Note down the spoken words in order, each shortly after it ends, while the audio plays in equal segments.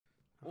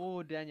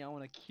Oh, Daniel, I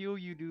want to kill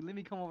you, dude. Let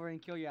me come over and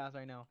kill your ass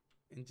right now.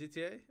 In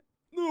GTA?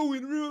 No,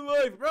 in real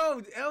life,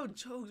 bro. L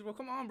jokes, bro.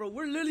 Come on, bro.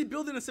 We're literally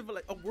building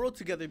a world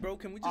together, bro.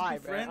 Can we just be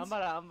friends? Bro.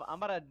 I'm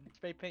about to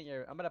spray paint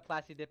I'm about to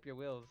plastic dip your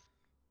wheels.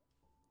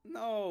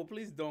 No,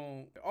 please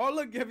don't. Oh,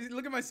 look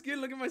at my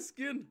skin. Look at my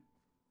skin.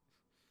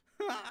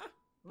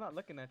 I'm not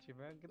looking at you,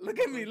 bro. Look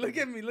at me. Look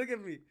at me. Look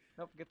at me.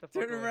 Nope, get the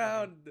fuck Turn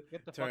around.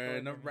 Get the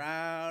Turn fuck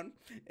around.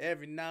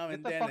 Every now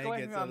and then it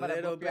gets a I'm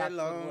little bit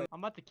long. I'm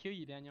about to kill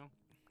you, Daniel.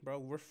 Bro,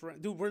 we're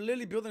friends. Dude, we're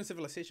literally building a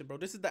civilization, bro.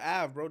 This is the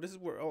Ave, bro. This is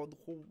where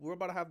we're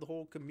about to have the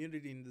whole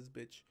community in this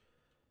bitch.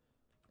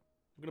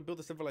 We're gonna build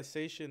a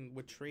civilization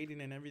with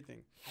trading and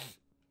everything.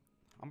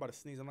 I'm about to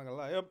sneeze. I'm not gonna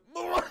lie.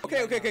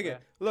 Okay.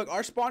 Look,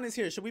 our spawn is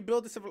here. Should we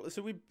build the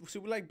should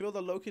we like build a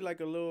Loki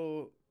like a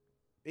little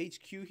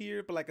HQ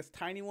here, but like a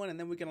tiny one, and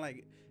then we can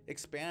like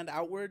expand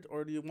outward,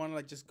 or do you want to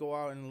like just go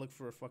out and look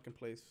for a fucking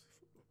place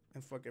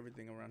and fuck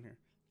everything around here?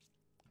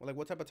 Well, like,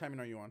 what type of timing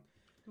are you on?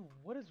 Dude,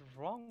 what is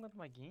wrong with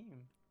my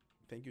game?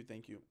 Thank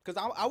you.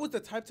 Because I was the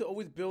type to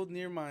always build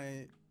near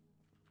my...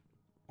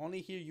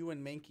 Only hear you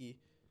and Mankey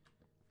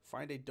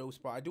find a dope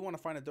spot. I do want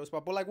to find a dope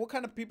spot. But, like, what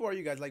kind of people are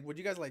you guys? Like, would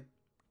you guys, like,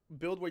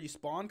 build where you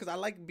spawn? Because I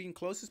like being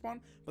close to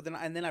spawn. But then,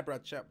 and then I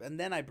branch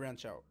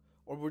out.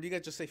 Or would you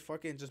guys just say,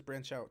 fuck it and just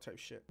branch out type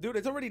shit? Dude,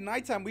 it's already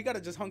nighttime. We got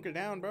to just hunker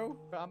down, bro.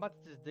 Bro, I'm about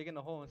to just dig in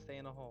the hole and stay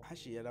in the hole.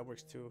 Actually, yeah, that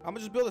works, too. I'm going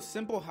to just build a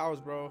simple house,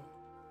 bro.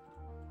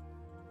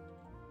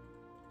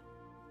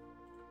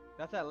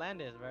 That's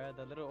Atlantis, bro.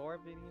 The little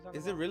orb he's talking about.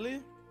 Is it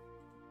really?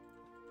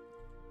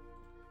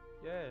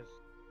 Yes.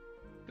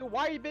 Dude,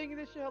 why are you making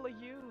this shit hella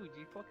huge?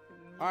 You fucking...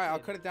 Alright, I'll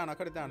cut it down.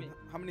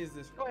 How many is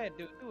this? Go ahead,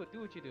 do what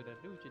you do then.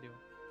 Do what you do.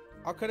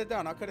 I'll cut it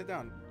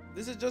down.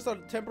 This is just a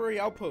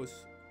temporary outpost.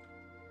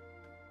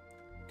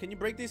 Can you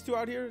break these two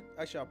out here?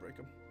 Actually, I'll break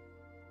them.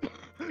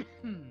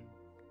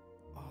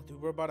 Oh,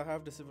 dude, we're about to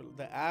have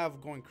the Ave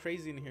going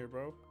crazy in here,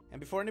 bro.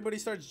 And before anybody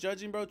starts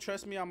judging, bro,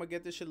 trust me, I'm gonna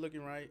get this shit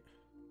looking right.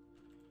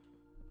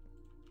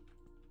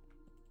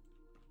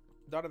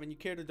 Donovan, you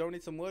care to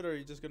donate some wood, or are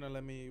you just gonna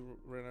let me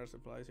run out of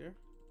supplies here?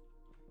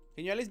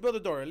 Can you at least build a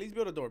door? At least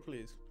build a door,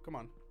 please. Come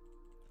on.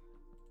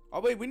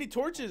 Oh wait, we need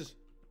torches.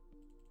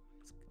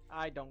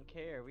 I don't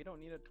care. We don't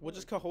need a torch. We'll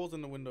just cut holes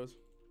in the windows.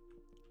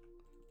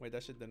 Wait,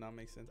 that shit did not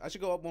make sense. I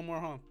should go up one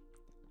more, huh?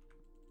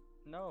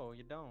 No,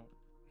 you don't.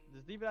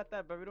 Just leave it at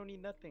that, but we don't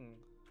need nothing.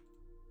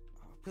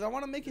 Because I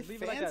want to make it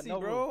fancy, like no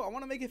bro. Roof. I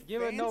want to make it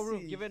Give fancy. It no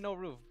roof. Give it no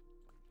roof.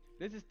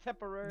 This is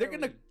temporary. They're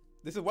gonna...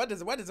 This is what?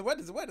 This is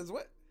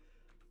what?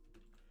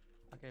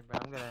 Okay, bro,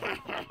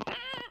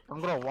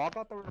 I'm gonna walk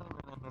out the room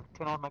and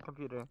turn on my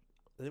computer.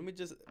 Let me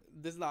just...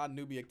 This is not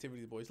newbie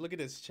activities, boys. Look at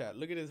this chat.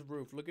 Look at this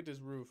roof. Look at this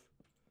roof.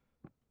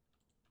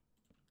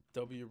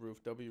 W roof.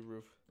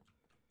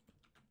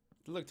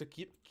 Look, to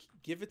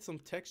give it some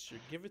texture.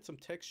 Give it some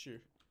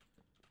texture.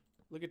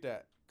 Look at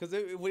that. Because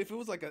if it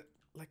was like a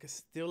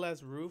still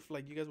ass roof,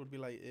 like you guys would be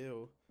like,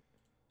 ew.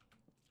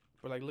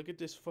 But like, look at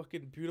this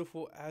fucking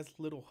beautiful ass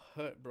little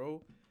hut,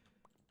 bro.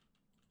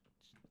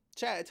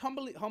 Chat, it's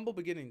humble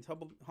beginnings.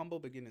 Humble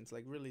beginnings.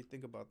 Like, really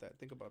think about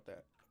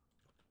that.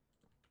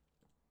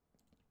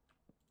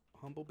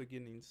 Humble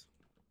beginnings.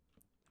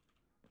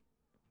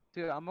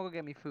 Dude, I'm gonna go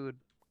get me food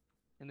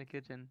in the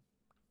kitchen.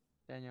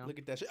 Daniel. Look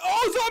at that shit.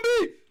 Oh,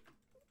 zombie!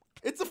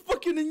 It's a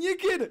fucking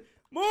kid.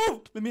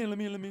 Move! Let me in.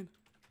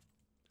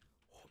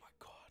 Oh my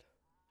god.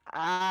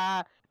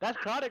 Ah, that's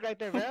chronic right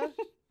there, man.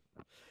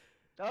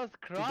 That was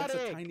chronic.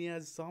 Dude, that's a tiny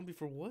ass zombie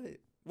for what?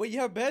 Wait, you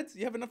have beds?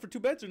 You have enough for 2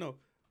 beds or no?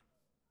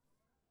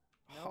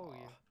 No.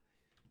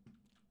 Yeah.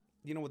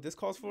 You know what this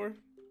calls for?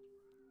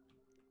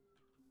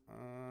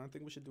 I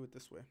think we should do it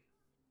this way.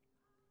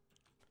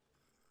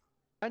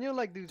 Daniel,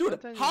 like, dude,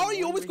 how are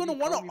you always gonna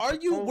want to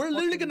argue? We're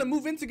literally gonna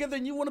move in together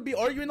and you want to be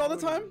arguing all the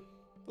time?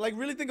 Like,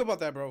 really think about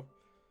that, bro.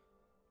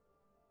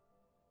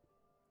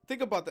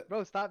 Think about that.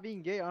 Bro, stop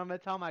being gay or I'm gonna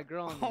tell my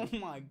girl. Oh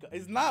my god.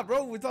 It's not,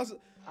 bro. It's also...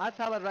 I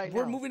tell it right now.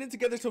 We're moving in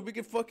together so we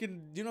can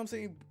fucking, you know what I'm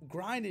saying,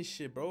 grind and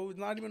shit, bro. It's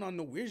not even on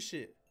no weird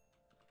shit.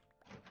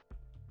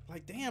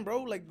 Like, damn,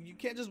 bro. Like, we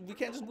can't just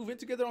move in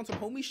together on some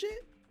homie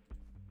shit?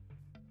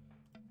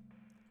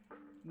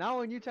 Now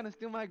when you trying to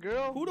steal my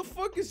girl? Who the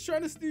fuck is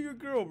trying to steal your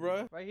girl,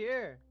 bro? Right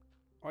here.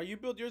 Alright, you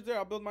build yours there.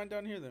 I'll build mine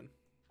down here then.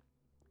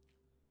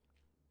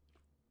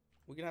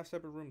 We can have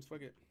separate rooms.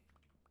 Fuck it.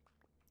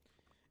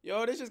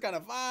 Yo, this is kind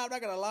of vibe.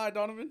 Not gonna lie,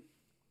 Donovan.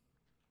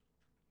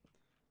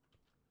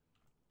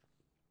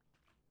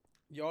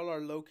 Y'all are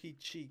low-key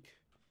cheek.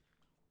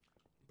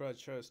 Bro,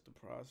 trust the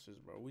process,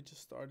 bro. We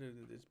just started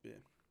in this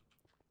bit.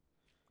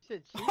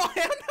 Shit, cheek? Oh,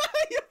 hell no,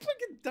 you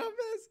fucking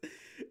dumbass.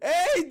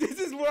 Hey, this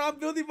is where I'm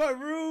building my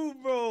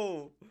room,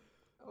 bro.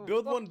 Oh,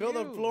 build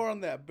a floor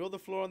on that. Build a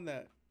floor on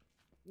that.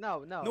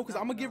 No, because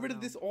I'm gonna get rid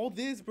of this, all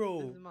this,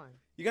 bro. This is mine.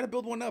 You gotta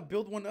build one up,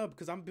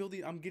 because I'm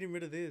getting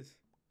rid of this.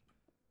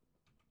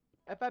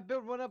 If I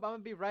build one up, I'm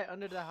gonna be right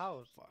under the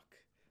house. Fuck.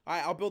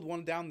 Alright, I'll build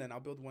one down then.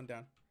 I'll build one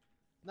down.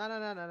 No.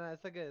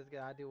 It's good.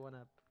 I'll do one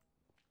up.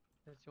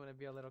 If you wanna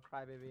be a little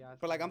crybaby,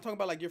 but like, I'm talking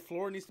about like your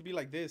floor needs to be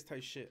like this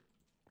type shit.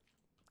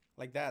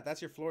 Like that.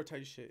 That's your floor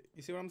type shit.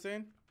 You see what I'm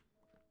saying?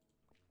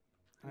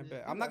 I Just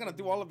bet. do I'm not that gonna with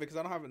do me. all of it because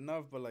I don't have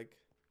enough. But like,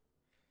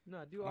 No,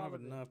 I do don't all have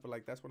of it. enough. But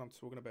like, that's what I'm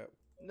talking about.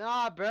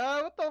 Nah,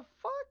 bro. What the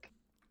fuck?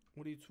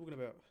 What are you talking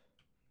about?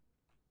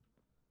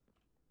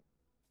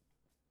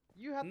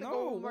 You have to No.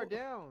 go more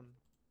down.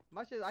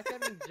 My shit, I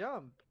can't even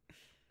jump.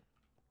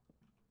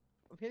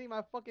 I'm hitting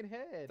my fucking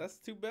head. That's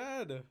too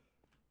bad.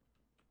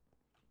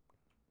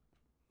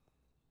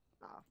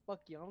 Nah,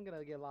 fuck you. I'm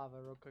gonna get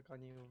lava real quick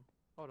on you.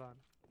 Hold on.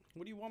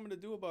 What do you want me to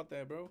do about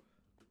that, bro?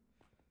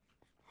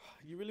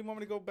 You really want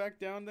me to go back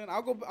down then?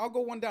 I'll go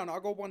one down. I'll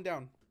go one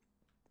down.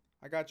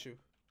 I got you.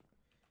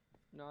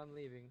 No, I'm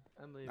leaving.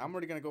 I'm leaving. I'm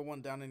already gonna go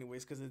one down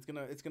anyways, cause it's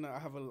gonna I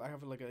have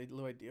like a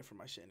little idea for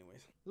my shit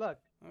anyways. Look.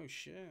 Oh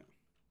shit.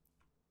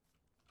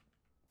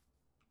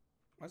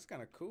 That's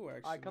kind of cool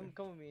actually. Alright,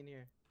 come with me in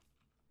here.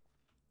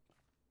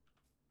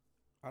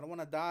 I don't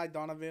want to die,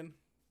 Donovan.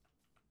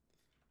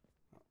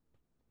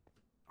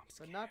 I'm We're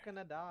scared. not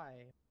gonna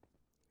die.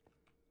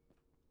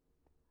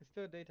 It's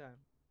still daytime.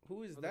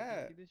 Who is Oh, look,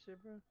 that? you see this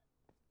shit, bro?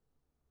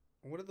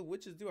 What do the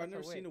witches do? I've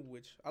That's a never seen a witch.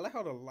 witch. I like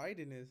how the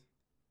lighting is.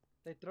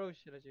 They throw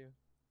shit at you.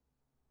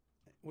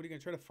 What are you gonna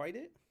try to fight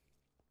it?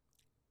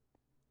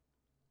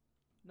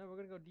 No, we're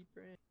gonna go deeper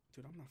in.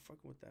 Dude, I'm not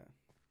fucking with that.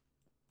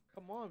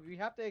 Come on, we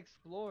have to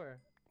explore.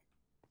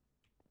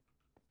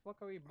 What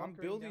are we I'm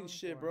bunkering building down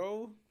shit, for?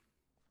 bro.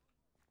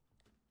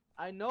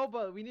 I know,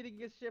 but we need to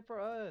get shit for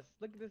us.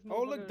 Look at this.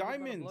 Oh, look, motherfucker that's about to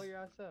diamonds. blow your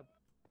ass up.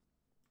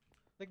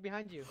 Look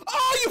behind you.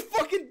 Oh, you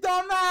fucking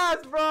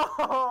dumbass,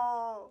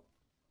 bro!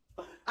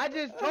 I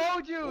just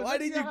told you. Why Look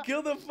did you behi-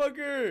 kill the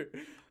fucker?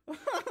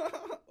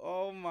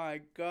 Oh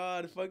my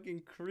god,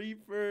 fucking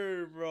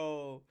creeper,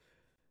 bro.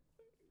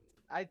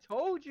 I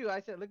told you. I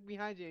said look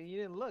behind you, and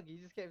you didn't look. You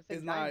just kept saying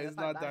It's not, diamonds. it's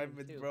That's not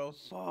diamonds, too. bro.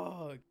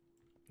 Fuck.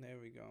 There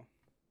we go.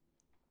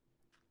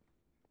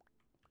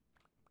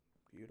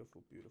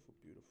 Beautiful, beautiful,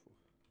 beautiful.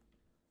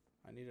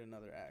 I need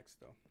another axe,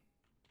 though.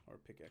 Or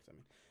pickaxe, I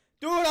mean.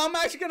 Dude, I'm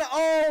actually gonna...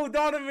 Oh,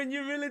 Donovan,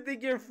 you really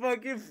think you're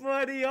fucking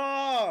funny,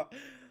 huh?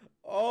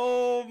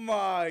 Oh,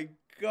 my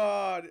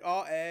God.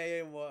 Oh,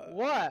 hey, what?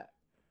 What?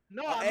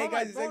 No, Oh, I'm hey, on my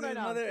guys, he's phone texting right his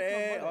now. I'm mother. texting my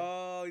Hey, mother.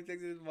 oh, he's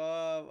texting his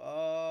mom.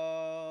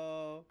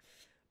 Oh.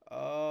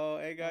 Oh,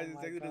 hey, guys, Oh he's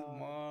my texting his God.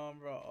 mom,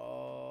 bro.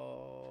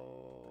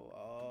 Oh.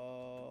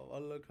 Oh. Oh,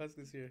 look, Husk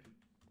here.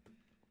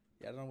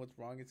 Yeah, I don't know what's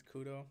wrong. It's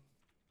Kudo.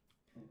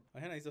 Oh,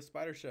 Hannah, he's a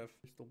spider chef.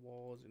 It's the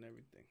walls and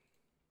everything.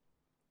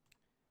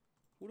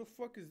 Who the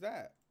fuck is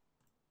that?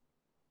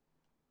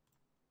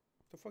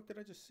 The fuck did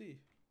I just see?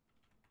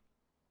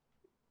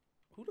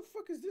 Who the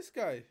fuck is this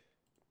guy?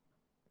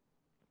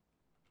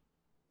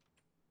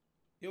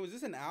 Yo, is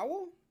this an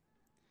owl?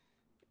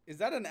 Is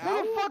that an owl?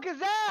 Who the fuck is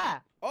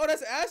that? Oh,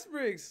 that's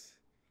Asperix.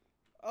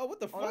 Oh, what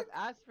the Oh, fuck?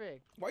 that's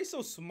Asterisk. Why you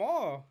so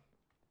small?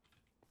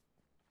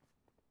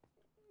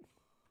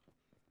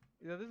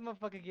 Yo, this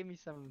motherfucker gave me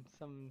some.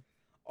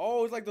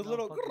 Oh, it's like those No,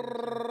 little...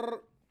 fucking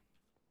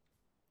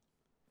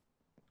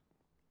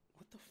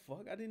What the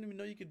fuck? I didn't even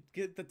know you could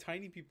get the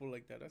tiny people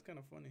like that. That's kind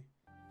of funny.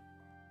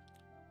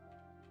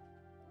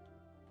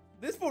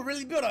 This fool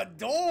really built a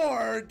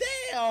door.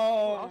 Damn.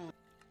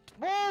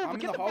 Whoa! I'm in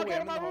Get the the fuck hallway.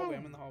 out I'm of in the my hallway. room.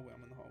 I'm in the hallway.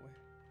 I'm in the hallway.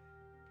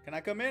 Can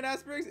I come in,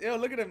 Asperix? Ew,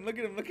 look at him. Look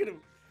at him. Look at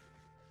him.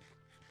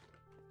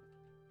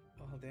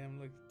 Oh damn!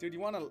 Look, dude. You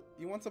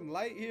want some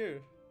light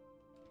here?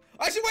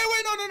 Actually,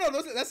 wait.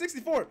 No. That's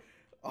 64.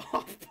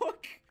 Oh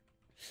fuck.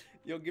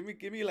 Yo, give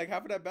me like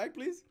half of that back,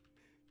 please.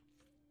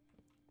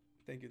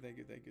 Thank you.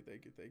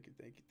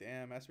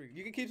 Damn, Asperix.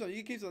 You can keep some.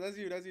 That's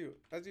you.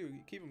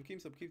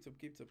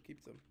 Keep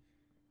some.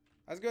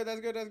 That's good.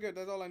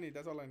 That's all I need.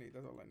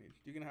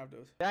 You can have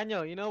those.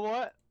 Daniel, you know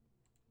what?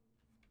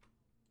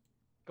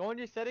 Go in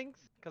your settings,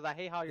 cause I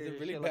hate how Is your it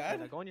really shit looks right bad?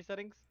 now. Go in your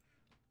settings.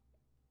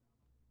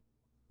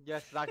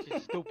 Yes, it's actually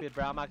stupid,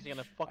 bro. I'm actually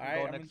gonna fucking Alright,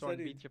 go I'm next in door and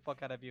settings. beat your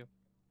fuck out of you.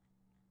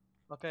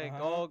 Okay,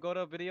 Uh-huh. go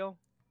to video.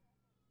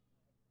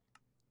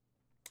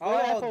 Oh,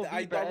 FOV,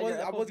 I bro. Your was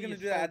FOV gonna is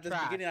do that so at the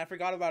trash. beginning. I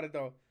forgot about it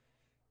though.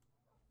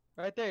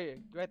 Right there,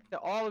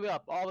 all the way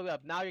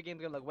up, Now your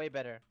game's gonna look way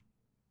better.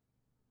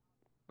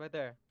 Right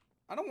there.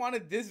 I don't want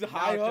it this Now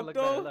high it should up look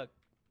though. better. Look.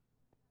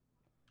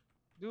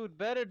 Dude,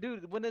 better,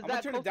 dude. When it's I'm gonna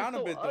that turn it close, down it's a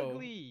so bit, though.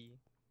 ugly.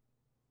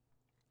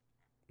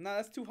 Nah,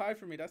 that's too high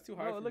for me. That's too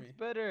high No, for it looks me.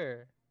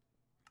 better.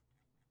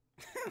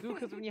 Dude,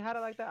 because when you had it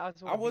like that, I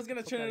just I was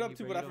gonna turn it up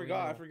too, but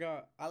I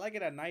forgot. I like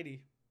it at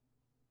 90.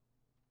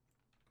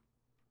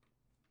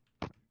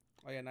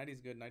 Oh yeah,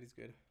 90's good. The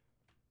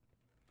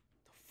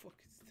fuck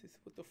is this?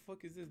 What the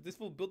fuck is this? This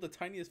fool built the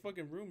tiniest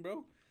fucking room,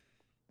 bro.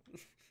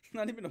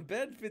 Not even a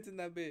bed fits in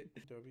that bit.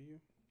 W.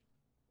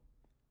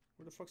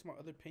 Where the fuck's my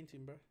other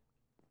painting, bro?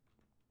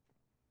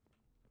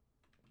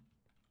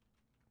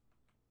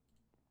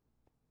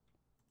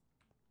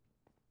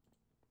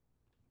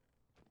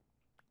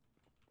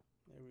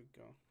 There we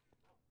go.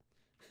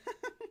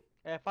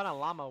 Hey, I found a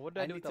llama. What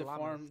do I do with need the to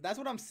llamas? farm. That's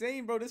what I'm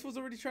saying, bro. This was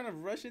already trying to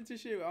rush into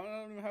shit. I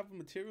don't even have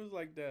materials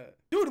like that.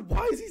 Dude,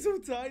 why is he so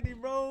tiny,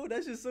 bro?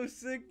 That's just so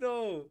sick,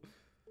 though.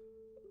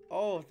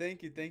 Oh,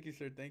 thank you,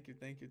 sir. Thank you.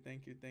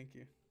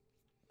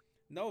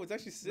 No, it's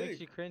actually sick.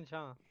 Makes you cringe,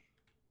 huh?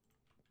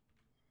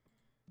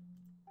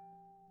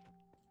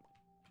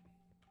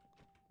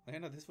 I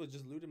know this was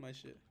just looting my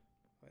shit.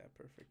 Oh yeah,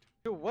 perfect.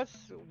 Dude, what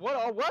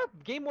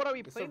game mode are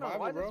we It's playing on?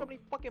 survival, Why is there bro. so many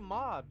fucking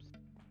mobs?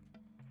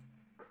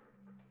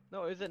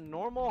 No, is it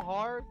normal,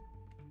 hard?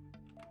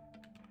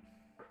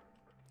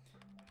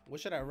 What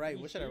should I write?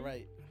 What should I PC?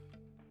 write?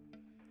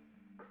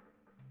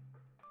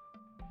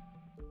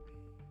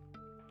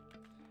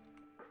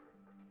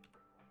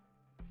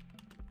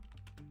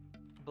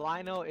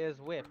 Blino is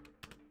whip.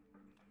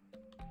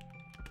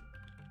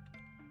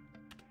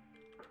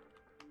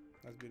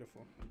 That's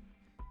beautiful.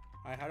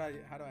 Alright, how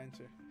do I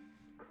enter?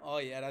 Oh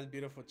yeah, that's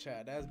beautiful,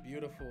 chat. That's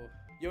beautiful.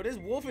 Yo, this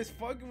wolf is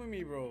fucking with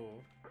me, bro.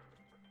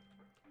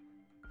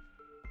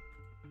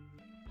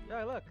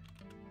 Yeah, look.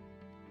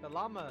 The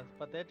llamas,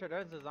 but they're turned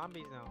into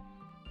zombies now.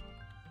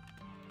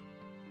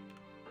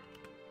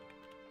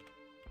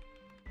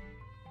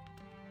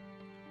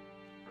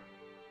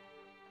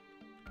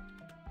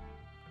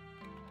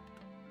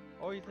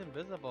 Oh, he's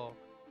invisible.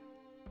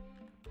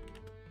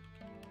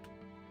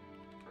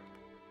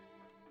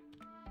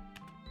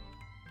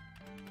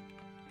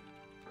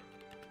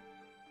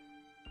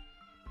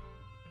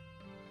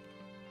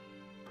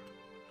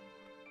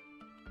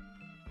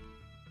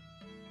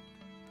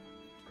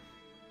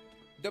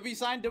 W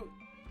sign.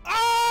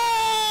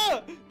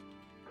 Ah!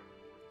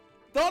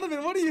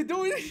 Donovan, what are you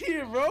doing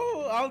here,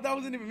 bro? That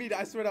wasn't even me.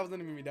 I swear that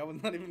wasn't even me. That was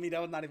not even me.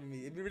 That was not even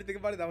me. If you really think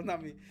about it, that was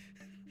not me.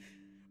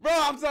 Bro,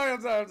 I'm sorry.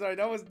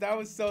 That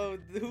was so.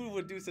 Who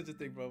would do such a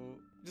thing, bro?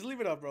 Just leave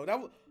it up,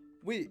 bro.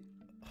 Wait,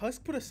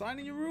 Husk put a sign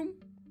in your room?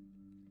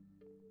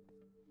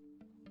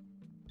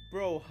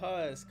 Bro,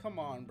 Husk, come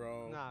on,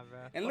 bro. Nah, bro.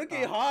 And Fuck look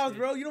at off, Hobbs, dude.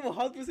 bro. You know what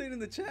Hobbs was saying in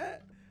the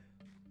chat?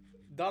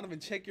 Donovan,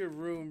 check your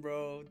room,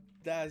 bro.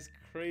 That's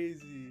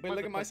crazy. Wait, I'm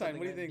look at my put sign.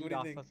 What do you something think? to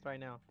What do you eat off think? us right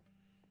now.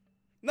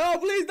 No,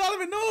 please,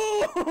 Donovan,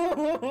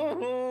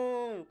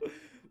 no!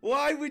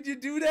 Why would you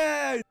do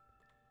that?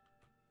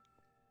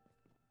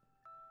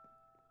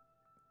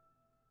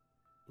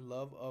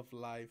 Love of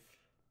life.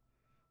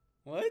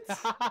 What?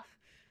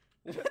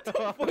 What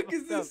the fuck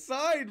is this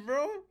sign,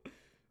 bro?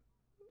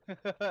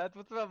 That's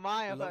what's about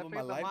mine. Love of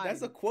my life.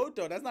 That's a quote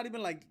though. That's not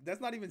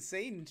even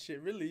saying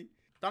shit, really.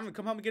 Donovan,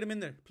 come help me get him in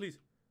there, please.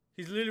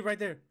 He's literally right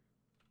there.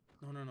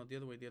 No, the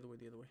other way. I don't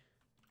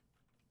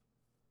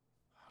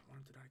want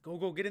him to die.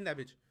 Go, get in that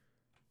bitch.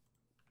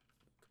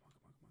 Come on,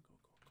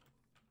 go.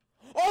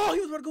 Oh, he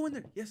was about to go in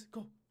there. Yes,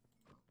 go.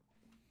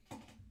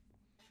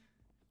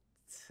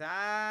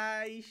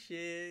 Tie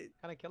shit.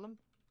 Can I kill him?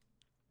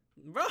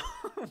 Bro,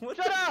 what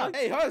Shut up!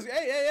 Hey, Hus,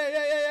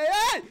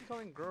 hey! He's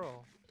calling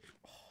girl.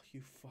 Oh,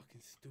 you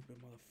fucking stupid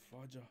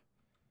motherfucker.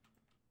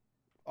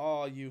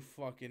 Oh, you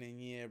fucking in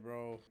yeah,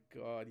 bro.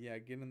 God, yeah,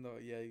 get in the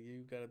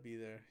you gotta be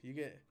there. You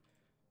get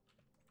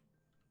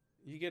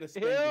a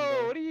spanking. Ew,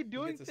 bro. what are you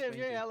doing, gets a Sam? You're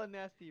spanking. hella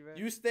nasty, man.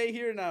 You stay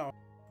here now.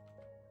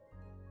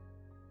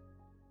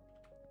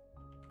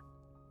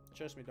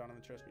 Trust me,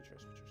 Donovan. Trust me.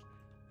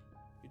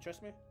 You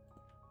trust me?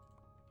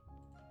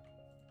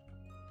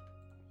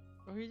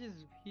 Oh,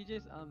 he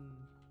just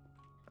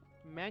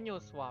manual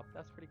swap.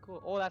 That's pretty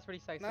cool. Oh, that's pretty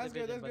sexy. That's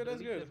good, that's good.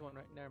 This one,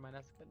 right? Never mind.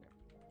 That's good.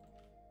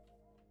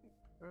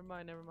 Never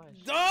mind.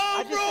 Oh,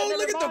 just bro, said look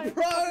never at the mind. What's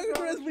wrong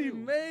progress with we you?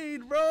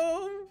 made,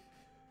 bro.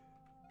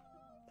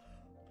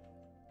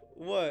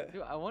 What?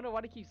 Dude, I wonder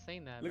why they keep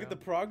saying that. Look at bro.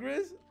 the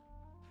progress.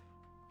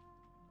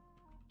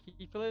 Can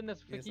you fill in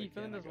this? Yes, Can you I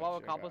fill in can. I this got wall you,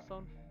 with I got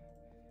cobblestone?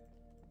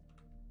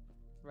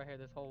 Right here,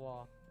 this whole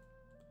wall.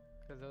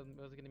 Because it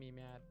was gonna be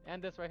mad.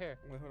 And this right here.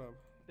 Wait, hold up.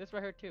 This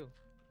right here too.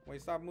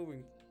 Wait, stop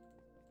moving.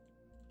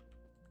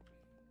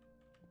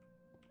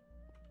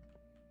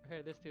 Right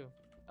here, this too.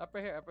 Up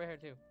right here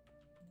too.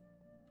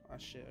 Oh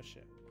shit.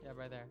 Yeah,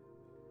 right there.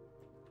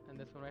 And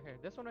this one right here.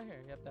 This one right here.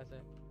 Yep, that's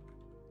it.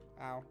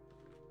 Ow.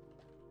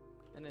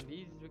 And then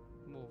these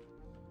move.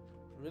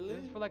 Really?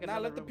 This is for, like, Nah,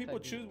 another let the room people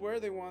type choose where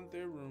they want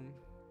their room.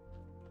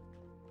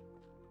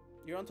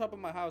 You're on top of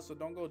my house, so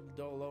don't go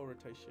lower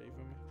type shit, you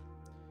feel me?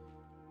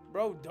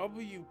 Bro,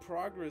 W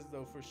progress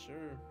though, for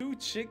sure. 2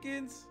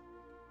 chickens?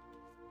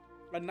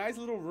 A nice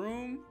little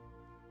room?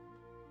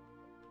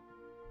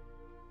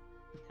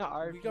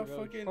 RP, We got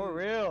bro, fucking- for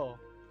real.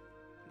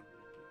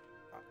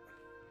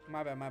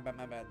 My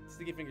bad.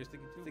 Sticky fingers,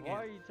 sticky Dude, why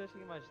hands. are you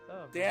touching my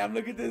stuff? Damn,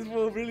 look at this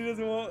fool. Really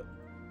doesn't want.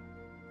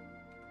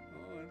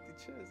 Oh, empty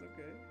chest.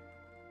 Okay.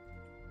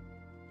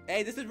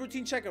 Hey, this is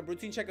routine checkup. We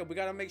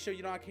gotta make sure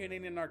you don't carry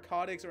any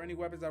narcotics or any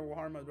weapons that will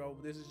harm us, bro.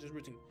 This is just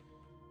routine.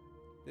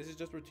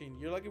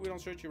 You're lucky we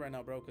don't search you right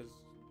now, bro, because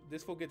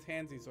this fool gets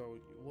handsy. So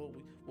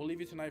we'll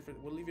leave you tonight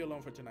we'll leave you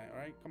alone for tonight. All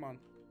right, come on.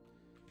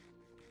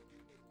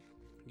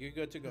 You're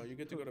good to go. You're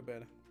good to go to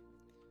bed.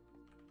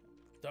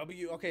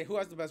 W. Okay, who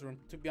has the best room?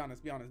 To be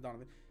honest,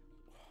 Donovan.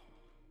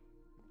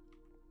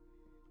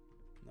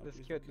 No, Let's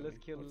please kill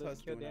don't me. What's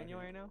Husk doing out Daniel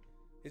here? right now.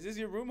 Is this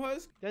your room,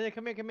 Husk? Daniel,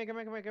 come here. I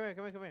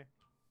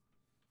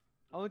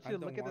want you I to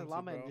look don't at this want to,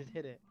 llama and bro. just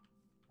hit it.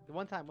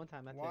 One time, that's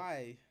it.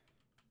 Why?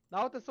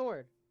 Not with the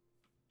sword.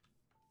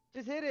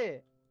 Just hit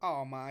it.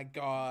 Oh my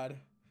god.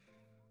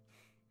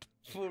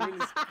 Fool really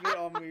spit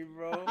on me,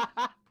 bro.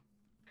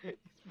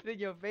 Spit in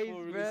your face, Oh,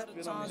 really bro. spit on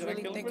me. Sometimes Did I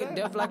really kill him think for of that?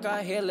 death like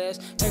I hear less.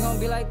 They gon'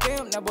 be like,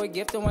 damn, that boy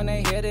gifted when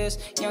they hear this.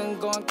 Young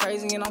going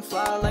crazy and I'm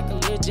fly like a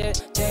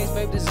legit. James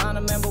babe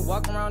designer, remember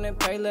walk around in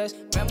Payless.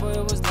 Remember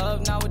it was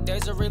love,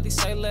 nowadays I really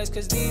say less.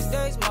 Cause these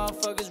days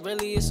motherfuckers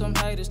really is some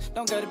haters.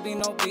 Don't gotta be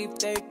no beef,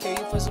 they kill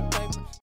you for some paper.